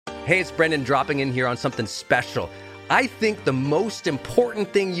Hey, it's Brendan dropping in here on something special. I think the most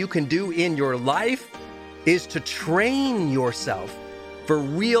important thing you can do in your life is to train yourself for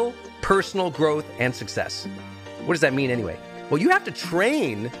real personal growth and success. What does that mean anyway? Well, you have to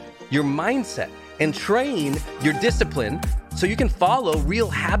train your mindset and train your discipline so you can follow real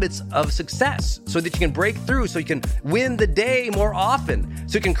habits of success, so that you can break through, so you can win the day more often,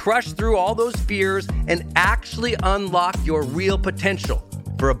 so you can crush through all those fears and actually unlock your real potential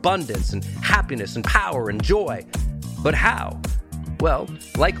for abundance and happiness and power and joy. But how? Well,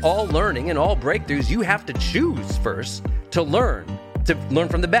 like all learning and all breakthroughs, you have to choose first to learn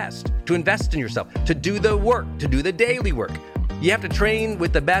from the best, to invest in yourself, to do the work, to do the daily work. You have to train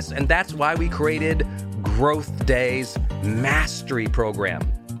with the best, and that's why we created Growth Day's Mastery Program.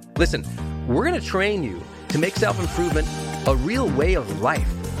 Listen, we're going to train you to make self-improvement a real way of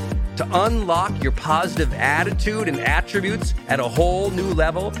life, to unlock your positive attitude and attributes at a whole new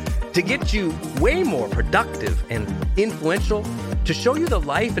level, to get you way more productive and influential, to show you the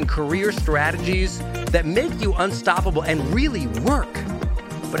life and career strategies that make you unstoppable and really work.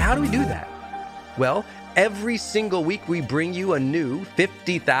 But how do we do that? Well, every single week we bring you a new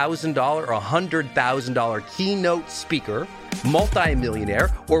 $50,000 or $100,000 keynote speaker, multimillionaire,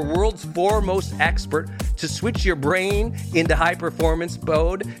 or world's foremost expert to switch your brain into high performance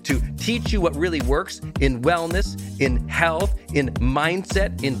mode, to teach you what really works in wellness, in health, in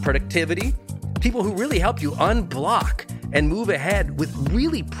mindset, in productivity. People who really help you unblock and move ahead with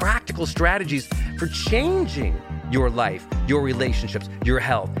really practical strategies for changing your life, your relationships, your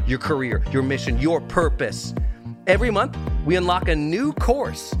health, your career, your mission, your purpose. Every month, we unlock a new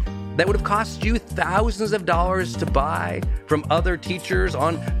course that would have cost you thousands of dollars to buy from other teachers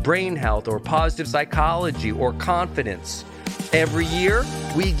on brain health or positive psychology or confidence. Every year,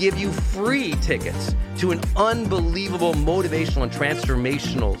 we give you free tickets to an unbelievable motivational and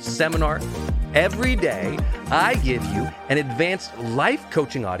transformational seminar. Every day, I give you an advanced life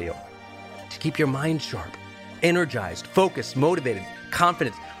coaching audio to keep your mind sharp, energized, focused, motivated,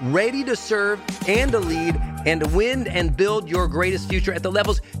 confident, ready to serve and to lead and to win and build your greatest future at the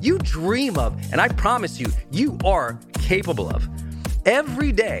levels you dream of. And I promise you, you are capable of.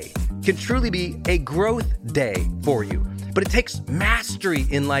 Every day can truly be a growth day for you. But it takes mastery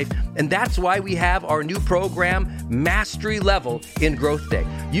in life, and that's why we have our new program, Mastery Level in Growth Day.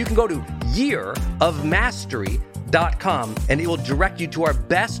 You can go to yearofmastery.com, and it will direct you to our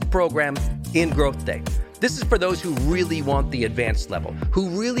best program in Growth Day. This is for those who really want the advanced level, who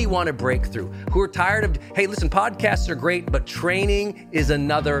really want to break through, who are tired of, hey, listen, podcasts are great, but training is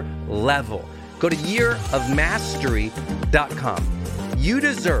another level. Go to yearofmastery.com. You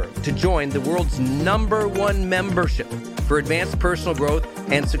deserve to join the world's #1 membership for advanced personal growth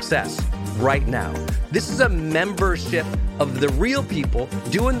and success right now. This is a membership of the real people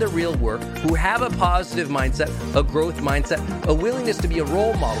doing the real work, who have a positive mindset, a growth mindset, a willingness to be a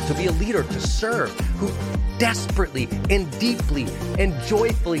role model, to be a leader, to serve, who desperately and deeply and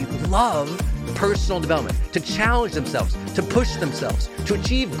joyfully love personal development, to challenge themselves, to push themselves, to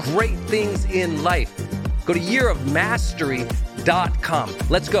achieve great things in life. Go to yearofmastery.com.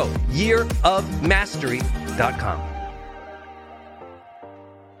 Let's go. yearofmastery.com.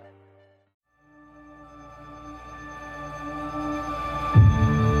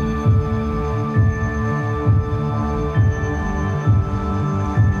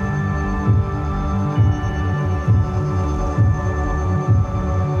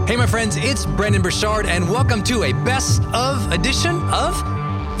 Hey, my friends, it's Brendan Burchard, and welcome to a best of edition of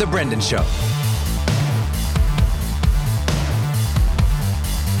The Brendan Show.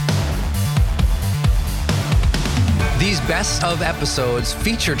 These best of episodes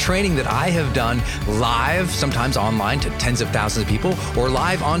feature training that I have done live, sometimes online to tens of thousands of people, or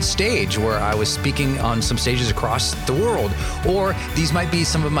live on stage where I was speaking on some stages across the world. Or these might be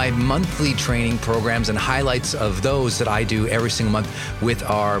some of my monthly training programs and highlights of those that I do every single month with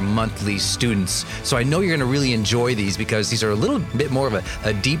our monthly students. So I know you're going to really enjoy these because these are a little bit more of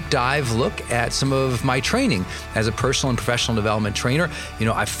a deep dive look at some of my training as a personal and professional development trainer. You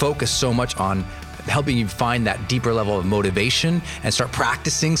know, I focus so much on helping you find that deeper level of motivation and start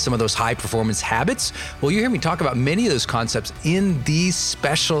practicing some of those high performance habits. Well, you hear me talk about many of those concepts in these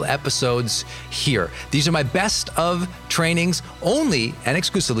special episodes here. These are my best of trainings only and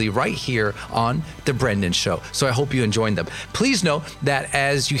exclusively right here on The Brendan Show. So I hope you enjoyed them. Please know that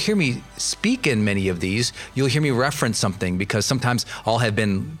as you hear me speak in many of these, you'll hear me reference something because sometimes I'll have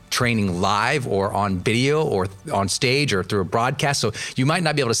been training live or on video or on stage or through a broadcast. So you might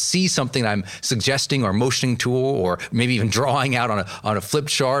not be able to see something I'm suggesting gesturing or motioning tool, or maybe even drawing out on a flip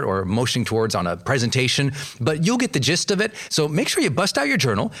chart or motioning towards on a presentation, but you'll get the gist of it. So make sure you bust out your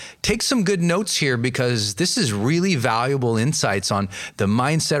journal, take some good notes here, because this is really valuable insights on the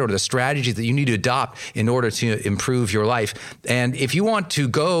mindset or the strategy that you need to adopt in order to improve your life. And if you want to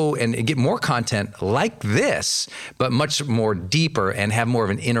go and get more content like this, but much more deeper and have more of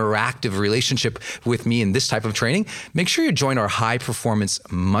an interactive relationship with me in this type of training, make sure you join our High Performance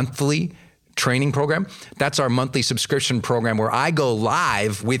Monthly training program. That's our monthly subscription program where I go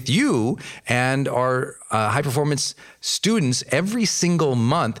live with you and our high performance students every single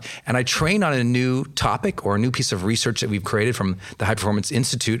month. And I train on a new topic or a new piece of research that we've created from the High Performance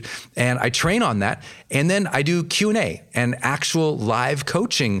Institute. And I train on that. And then I do Q&A and actual live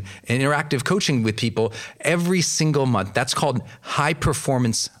coaching and interactive coaching with people every single month. That's called High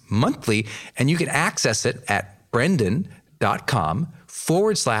Performance Monthly. And you can access it at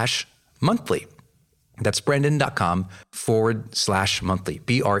brendon.com/monthly. That's brendon.com/monthly,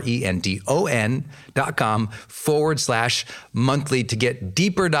 BRENDON.com/monthly to get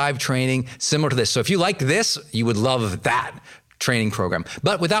deeper dive training similar to this. So if you like this, you would love that training program.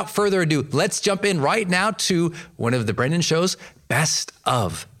 But without further ado, let's jump in right now to one of the Brendon Show's best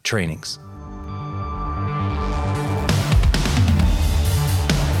of trainings.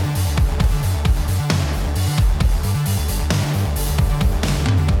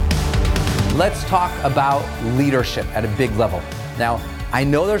 Let's talk about leadership at a big level. Now, I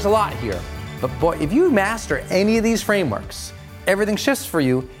know there's a lot here, but boy, if you master any of these frameworks, everything shifts for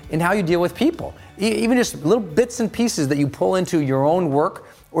you in how you deal with people. Even just little bits and pieces that you pull into your own work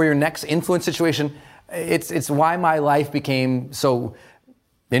or your next influence situation. It's why my life became so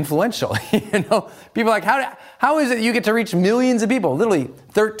influential. People are like, how is it you get to reach millions of people? Literally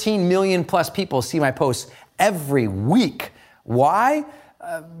 13 million plus people see my posts every week. Why?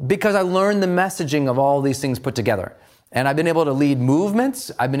 Because I learned the messaging of all these things put together. And I've been able to lead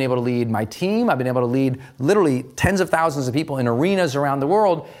movements. I've been able to lead my team. I've been able to lead literally tens of thousands of people in arenas around the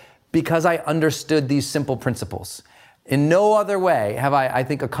world because I understood these simple principles. In no other way have I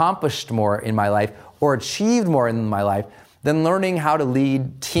think, accomplished more in my life or achieved more in my life than learning how to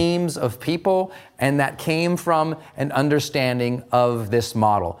lead teams of people. And that came from an understanding of this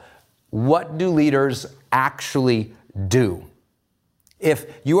model. What do leaders actually do? If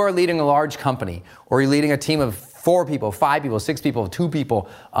you are leading a large company or you're leading a team of 4 people, 5 people, 6 people, 2 people,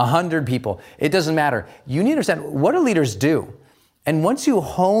 100 people, it doesn't matter. You need to understand, what do leaders do? And once you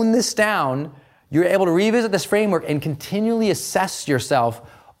hone this down, you're able to revisit this framework and continually assess yourself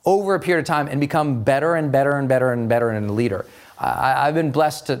over a period of time and become better and better and better and better in a leader. I've been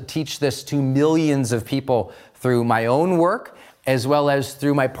blessed to teach this to millions of people through my own work, as well as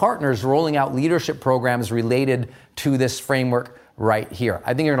through my partners rolling out leadership programs related to this framework right here.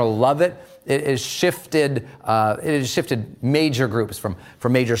 I think you're going to love it. It has shifted major groups from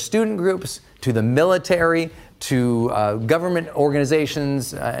major student groups to the military to government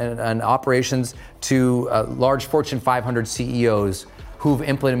organizations and operations to large Fortune 500 CEOs who've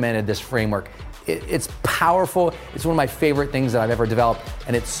implemented this framework. It's powerful. It's one of my favorite things that I've ever developed.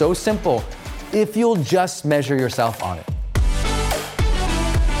 And it's so simple if you'll just measure yourself on it.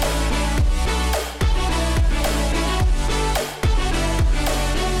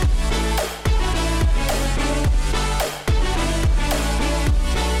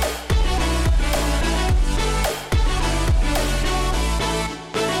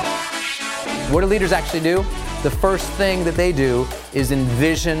 What do leaders actually do? The first thing that they do is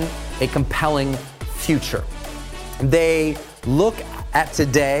envision a compelling future. They look at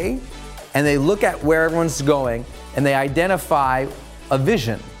today and they look at where everyone's going and they identify a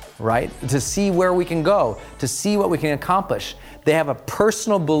vision, right? To see where we can go, to see what we can accomplish. They have a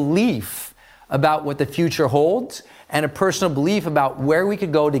personal belief about what the future holds and a personal belief about where we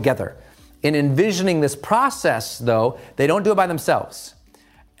could go together. In envisioning this process, though, they don't do it by themselves.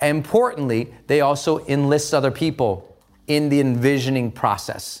 Importantly, they also enlist other people in the envisioning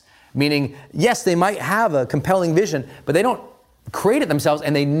process. Meaning, yes, they might have a compelling vision, but they don't create it themselves,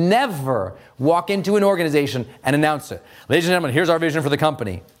 and they never walk into an organization and announce it. Ladies and gentlemen, here's our vision for the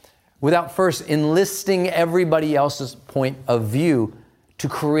company, without first enlisting everybody else's point of view to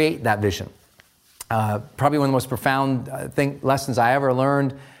create that vision. Probably one of the most profound lessons I ever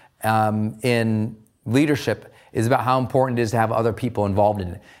learned in leadership is about how important it is to have other people involved in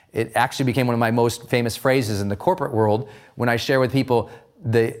it. It actually became one of my most famous phrases in the corporate world when I share with people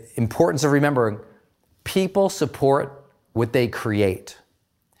the importance of remembering people support what they create.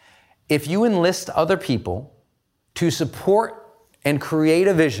 If you enlist other people to support and create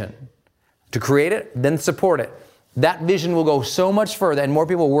a vision, to create it, then support it, that vision will go so much further and more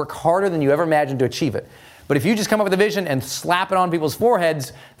people will work harder than you ever imagined to achieve it. But if you just come up with a vision and slap it on people's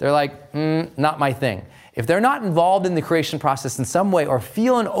foreheads, they're like, not my thing. If they're not involved in the creation process in some way or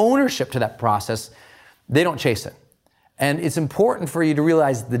feel an ownership to that process, they don't chase it. And it's important for you to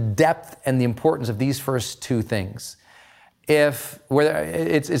realize the depth and the importance of these first two things. It's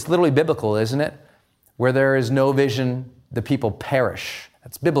literally biblical, isn't it? Where there is no vision, the people perish.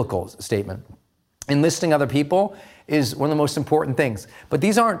 That's biblical statement. Enlisting other people is one of the most important things. But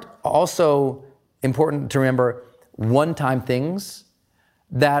these aren't also important to remember one-time things,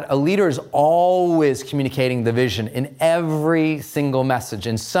 that a leader is always communicating the vision in every single message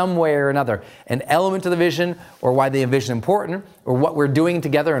in some way or another. An element of the vision, or why the vision is important, or what we're doing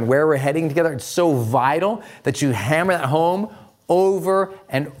together and where we're heading together. It's so vital that you hammer that home over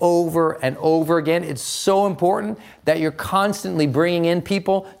and over and over again. It's so important that you're constantly bringing in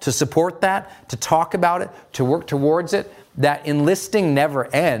people to support that, to talk about it, to work towards it, that enlisting never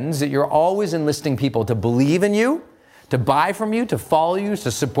ends, that you're always enlisting people to believe in you, to buy from you, to follow you,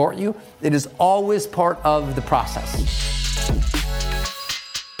 to support you. It is always part of the process.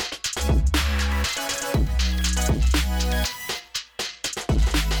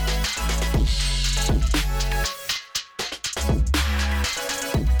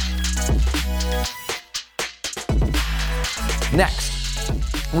 Next,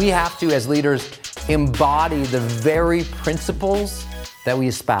 we have to, as leaders, embody the very principles that we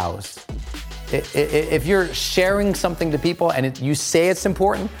espouse. If you're sharing something to people and you say it's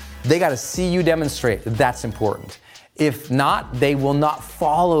important, they got to see you demonstrate that's important. If not, they will not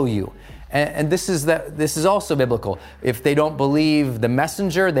follow you. And this is also biblical. If they don't believe the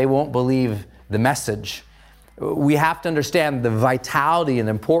messenger, they won't believe the message. We have to understand the vitality and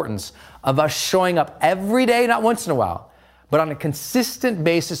importance of us showing up every day, not once in a while, but on a consistent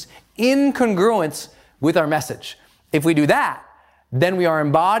basis in congruence with our message. If we do that, then we are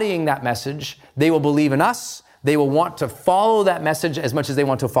embodying that message. They will believe in us. They will want to follow that message as much as they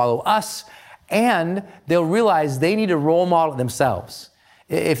want to follow us. And they'll realize they need to role model themselves.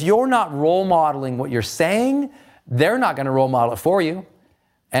 If you're not role modeling what you're saying, they're not going to role model it for you.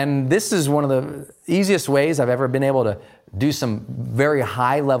 And this is one of the easiest ways I've ever been able to do some very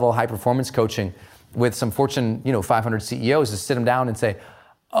high-level, high-performance coaching with some Fortune 500 CEOs, to sit them down and say,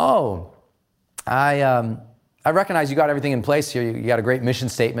 oh, I recognize you got everything in place here. You got a great mission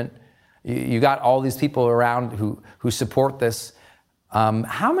statement. You got all these people around who support this.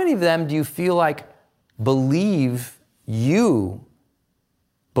 How many of them do you feel like believe you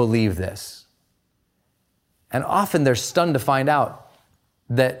believe this? And often they're stunned to find out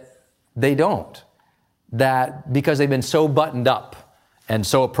that they don't. That because they've been so buttoned up and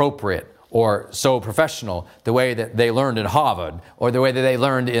so appropriate or so professional, the way that they learned in Harvard or the way that they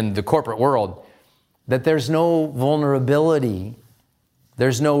learned in the corporate world, that there's no vulnerability,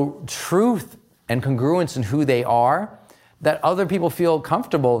 there's no truth and congruence in who they are, that other people feel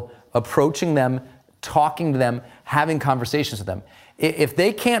comfortable approaching them, talking to them, having conversations with them. If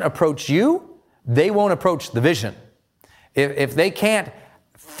they can't approach you, they won't approach the vision. If they can't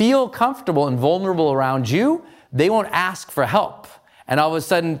feel comfortable and vulnerable around you, they won't ask for help. And all of a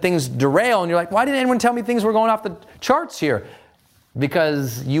sudden things derail and you're like, why didn't anyone tell me things were going off the charts here?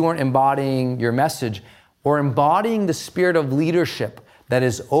 Because you weren't embodying your message or embodying the spirit of leadership that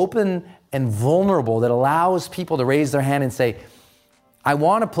is open and vulnerable, that allows people to raise their hand and say, I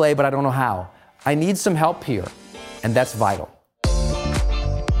want to play, but I don't know how. I need some help here. And that's vital.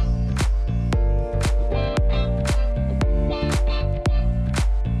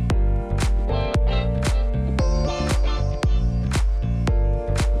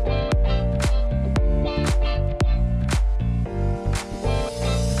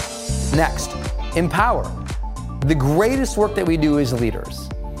 Next, empower. The greatest work that we do as leaders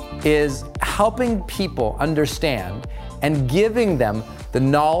is helping people understand and giving them the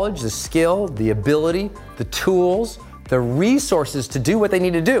knowledge, the skill, the ability, the tools, the resources to do what they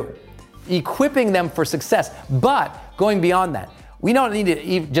need to do, equipping them for success. But going beyond that, we don't need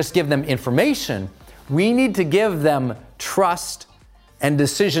to just give them information. We need to give them trust and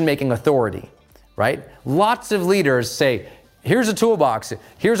decision-making authority, right? Lots of leaders say, here's a toolbox,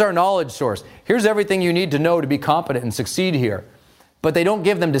 here's our knowledge source, here's everything you need to know to be competent and succeed here. But they don't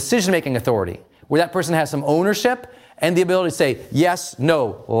give them decision-making authority, where that person has some ownership and the ability to say, yes,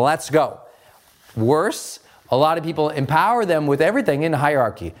 no, let's go. Worse, a lot of people empower them with everything in the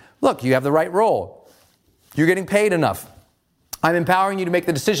hierarchy. Look, you have the right role. You're getting paid enough. I'm empowering you to make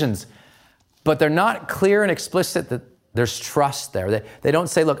the decisions. But they're not clear and explicit that there's trust there. They don't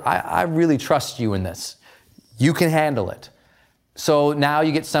say, look, I really trust you in this. You can handle it. So now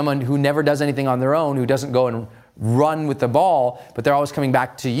you get someone who never does anything on their own, who doesn't go and run with the ball, but they're always coming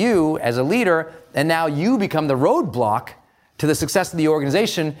back to you as a leader, and now you become the roadblock to the success of the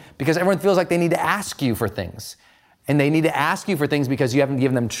organization because everyone feels like they need to ask you for things. And they need to ask you for things because you haven't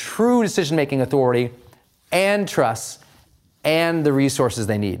given them true decision-making authority and trust and the resources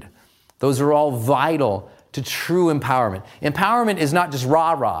they need. Those are all vital to true empowerment. Empowerment is not just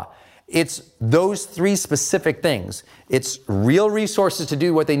rah-rah. It's those three specific things. It's real resources to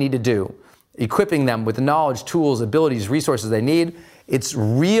do what they need to do, equipping them with the knowledge, tools, abilities, resources they need. It's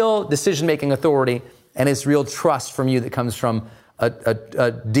real decision-making authority, and it's real trust from you that comes from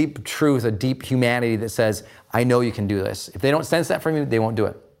a deep truth, a deep humanity that says, I know you can do this. If they don't sense that from you, they won't do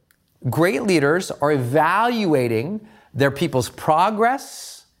it. Great leaders are evaluating their people's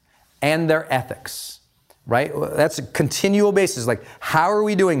progress and their ethics, right? That's a continual basis. Like, how are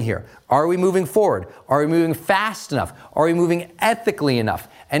we doing here? Are we moving forward? Are we moving fast enough? Are we moving ethically enough?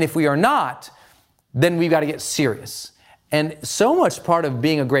 And if we are not, then we've got to get serious. And so much part of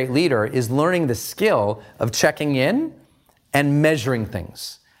being a great leader is learning the skill of checking in and measuring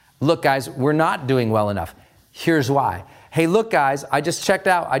things. Look, guys, we're not doing well enough. Here's why. Hey, look, guys, I just checked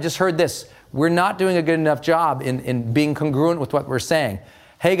out. I just heard this. We're not doing a good enough job in being congruent with what we're saying.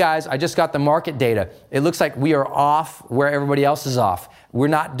 Hey, guys, I just got the market data. It looks like we are off where everybody else is off. We're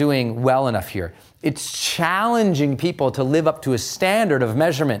not doing well enough here. It's challenging people to live up to a standard of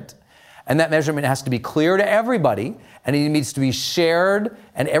measurement. And that measurement has to be clear to everybody, and it needs to be shared,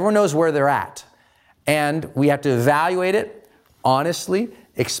 and everyone knows where they're at. And we have to evaluate it honestly,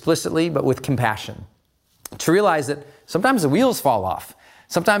 explicitly, but with compassion. To realize that sometimes the wheels fall off.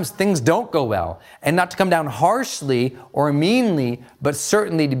 Sometimes things don't go well. And not to come down harshly or meanly, but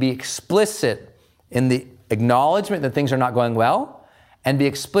certainly to be explicit in the acknowledgement that things are not going well, and be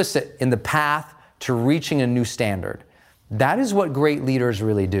explicit in the path to reaching a new standard. That is what great leaders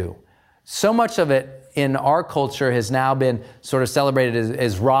really do. So much of it in our culture has now been sort of celebrated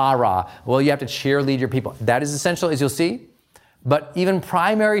as rah-rah. Well, you have to cheerlead your people. That is essential, as you'll see. But even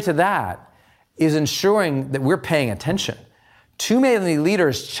primary to that is ensuring that we're paying attention. Too many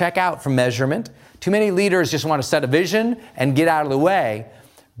leaders check out from measurement. Too many leaders just want to set a vision and get out of the way,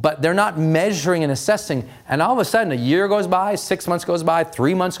 but they're not measuring and assessing. And all of a sudden, a year goes by, 6 months goes by,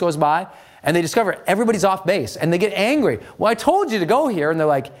 3 months goes by, and they discover everybody's off base, and they get angry. Well, I told you to go here, and they're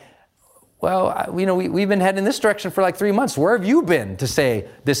like, well, we've been heading in this direction for like 3 months. Where have you been to say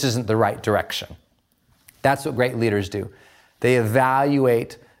this isn't the right direction? That's what great leaders do. They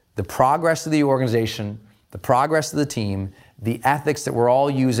evaluate the progress of the organization, the progress of the team, the ethics that we're all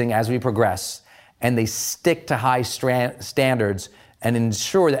using as we progress, and they stick to high standards and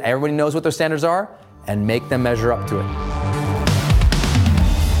ensure that everybody knows what those standards are and make them measure up to it.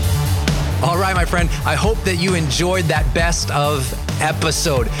 All right, my friend, I hope that you enjoyed that best of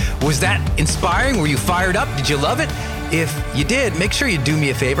episode. Was that inspiring? Were you fired up? Did you love it? If you did, make sure you do me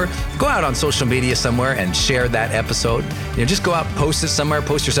a favor. Go out on social media somewhere and share that episode. Just go out, post it somewhere,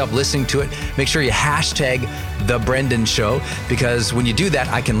 post yourself listening to it. Make sure you hashtag The Brendan Show, because when you do that,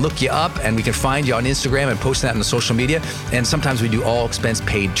 I can look you up and we can find you on Instagram and post that on the social media. And sometimes we do all expense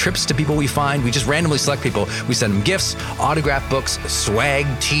paid trips to people we find. We just randomly select people. We send them gifts, autograph books, swag,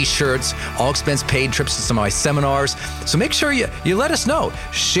 t-shirts, all expense paid trips to some of my seminars. So make sure you let us know.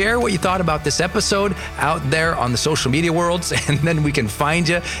 Share what you thought about this episode out there on the social media worlds, and then we can find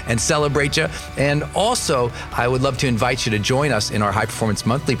you and celebrate you. And also, I would love to invite you to join us in our High Performance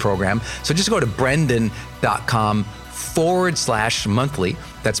Monthly program. So just go to brendan.com/monthly.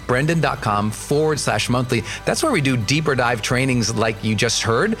 That's brendan.com/monthly. That's where we do deeper dive trainings like you just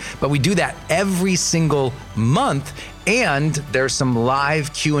heard, but we do that every single month. And there's some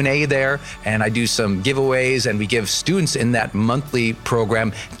live Q&A there, and I do some giveaways, and we give students in that monthly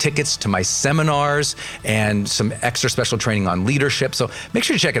program tickets to my seminars and some extra special training on leadership. So make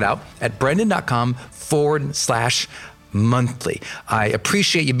sure to check it out at brendan.com/monthly. I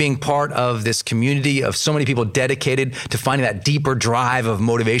appreciate you being part of this community of so many people dedicated to finding that deeper drive of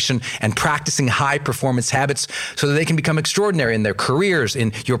motivation and practicing high performance habits so that they can become extraordinary in their careers,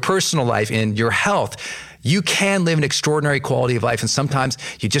 in your personal life, in your health. You can live an extraordinary quality of life, and sometimes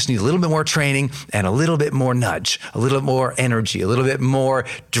you just need a little bit more training and a little bit more nudge, a little bit more energy, a little bit more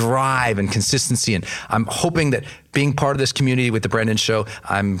drive and consistency. And I'm hoping that being part of this community with The Brendan Show,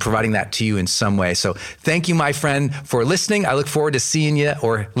 I'm providing that to you in some way. So thank you, my friend, for listening. I look forward to seeing you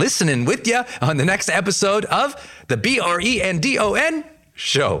or listening with you on the next episode of the BRENDON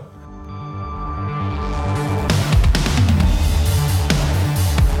Show.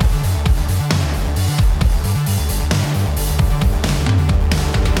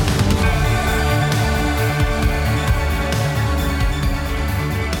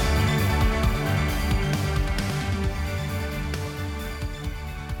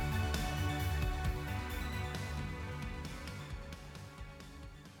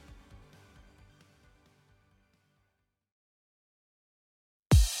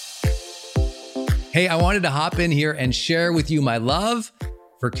 Hey, I wanted to hop in here and share with you my love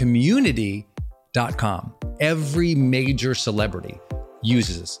for Community.com. Every major celebrity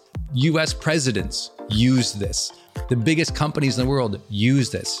uses this. US presidents use this. The biggest companies in the world use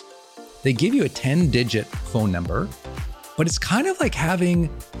this. They give you a 10-digit phone number, but it's kind of like having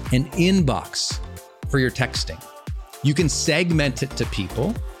an inbox for your texting. You can segment it to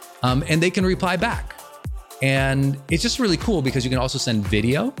people, and they can reply back. And it's just really cool because you can also send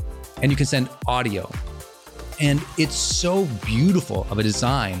video and you can send audio. And it's so beautiful of a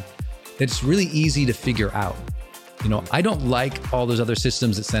design that it's really easy to figure out. You know, I don't like all those other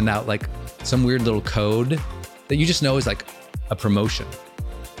systems that send out like some weird little code that you just know is like a promotion.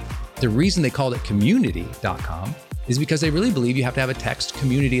 The reason they called it Community.com is because they really believe you have to have a text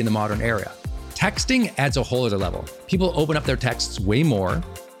community in the modern era. Texting adds a whole other level. People open up their texts way more.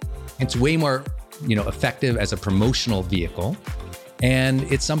 It's way more, effective as a promotional vehicle. And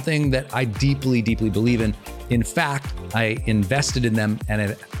it's something that I deeply, deeply believe in. In fact, I invested in them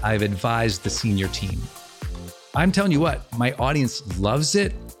and I've advised the senior team. I'm telling you what, my audience loves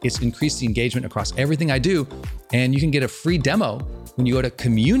it. It's increased the engagement across everything I do. And you can get a free demo when you go to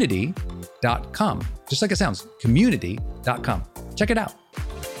Community.com. Just like it sounds, Community.com. Check it out.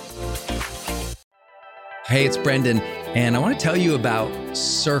 Hey, it's Brendan, and I want to tell you about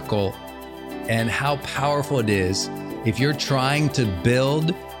Circle and how powerful it is if you're trying to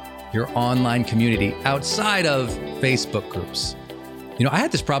build your online community outside of Facebook groups. I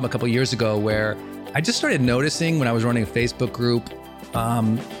had this problem a couple of years ago where I just started noticing when I was running a Facebook group,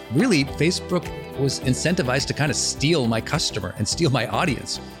 really Facebook was incentivized to kind of steal my customer and steal my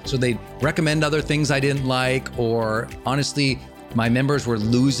audience. So they'd recommend other things I didn't like, or honestly, my members were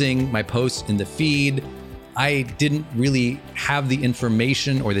losing my posts in the feed. I didn't really have the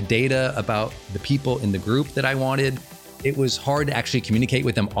information or the data about the people in the group that I wanted. It was hard to actually communicate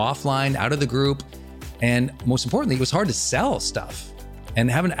with them offline, out of the group. And most importantly, it was hard to sell stuff and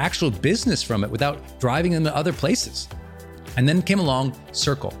have an actual business from it without driving them to other places. And then came along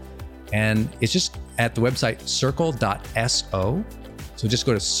Circle. And it's just at the website circle.so. So just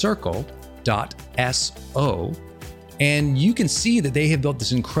go to circle.so. And you can see that they have built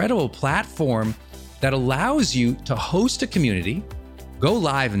this incredible platform that allows you to host a community, go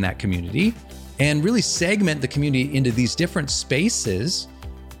live in that community, and really segment the community into these different spaces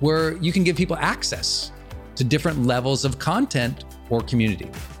where you can give people access to different levels of content or community,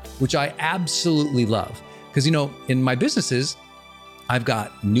 which I absolutely love. Because, in my businesses, I've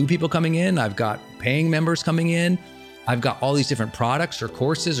got new people coming in, I've got paying members coming in, I've got all these different products or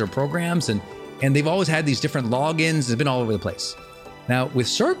courses or programs, and they've always had these different logins. It's been all over the place. Now with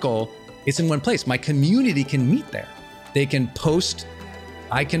Circle, it's in one place. My community can meet there. They can post,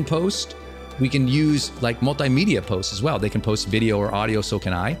 I can post. We can use like multimedia posts as well. They can post video or audio, so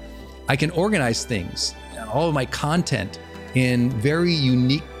can I. I can organize things, all of my content in very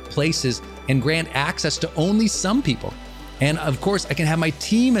unique places and grant access to only some people. And of course, I can have my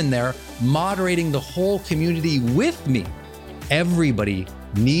team in there moderating the whole community with me. Everybody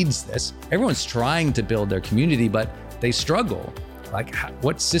needs this. Everyone's trying to build their community, but they struggle. Like,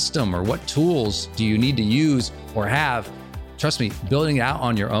 what system or what tools do you need to use or have? Trust me, building it out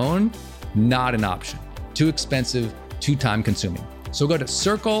on your own, not an option. Too expensive, too time consuming. So go to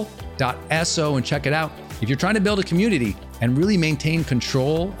circle.so and check it out. If you're trying to build a community and really maintain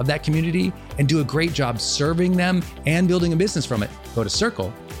control of that community and do a great job serving them and building a business from it, go to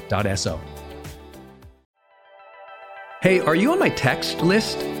circle.so. Hey, are you on my text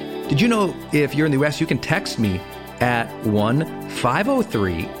list? Did you know if you're in the US, you can text me at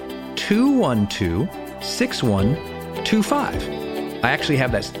 1-503-212-6125. I actually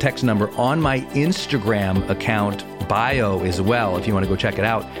have that text number on my Instagram account bio as well, if you want to go check it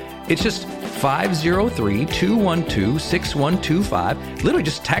out. It's just 503-212-6125. Literally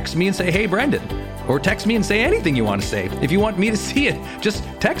just text me and say, hey, Brendan. Or text me and say anything you want to say. If you want me to see it, just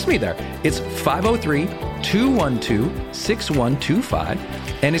text me there. It's 503-212-6125.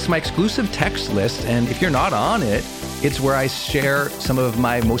 And it's my exclusive text list. And if you're not on it, it's where I share some of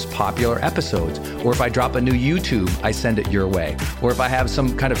my most popular episodes. Or if I drop a new YouTube, I send it your way. Or if I have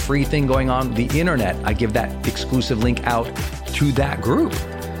some kind of free thing going on the internet, I give that exclusive link out to that group.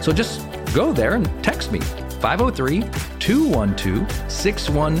 So just go there and text me,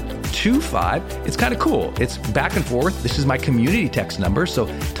 503-212-6125. It's kind of cool. It's back and forth. This is my community text number. So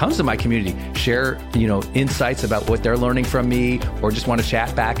tons of my community share, insights about what they're learning from me, or just want to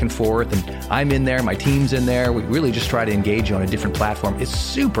chat back and forth. And I'm in there, my team's in there. We really just try to engage you on a different platform. It's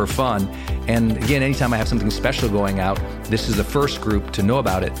super fun. And again, anytime I have something special going out, this is the first group to know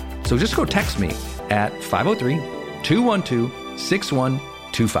about it. So just go text me at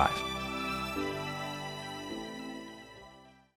 503-212-6125.